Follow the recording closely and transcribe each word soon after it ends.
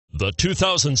The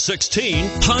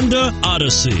 2016 Honda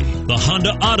Odyssey. The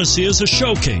Honda Odyssey is a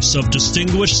showcase of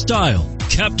distinguished style,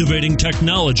 captivating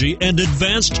technology, and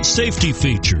advanced safety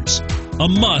features. A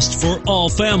must for all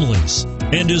families,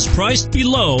 and is priced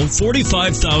below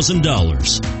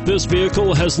 $45,000. This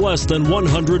vehicle has less than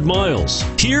 100 miles.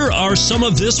 Here are some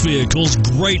of this vehicle's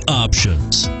great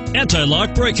options: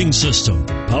 anti-lock braking system,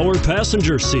 power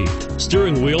passenger seat,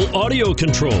 steering wheel audio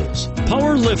controls,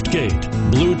 power liftgate,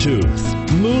 Bluetooth,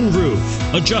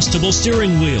 moonroof, adjustable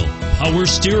steering wheel, power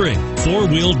steering,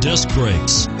 four-wheel disc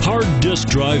brakes, hard disk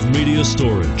drive media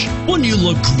storage. Wouldn't you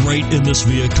look great in this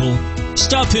vehicle?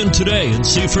 Stop in today and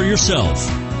see for yourself.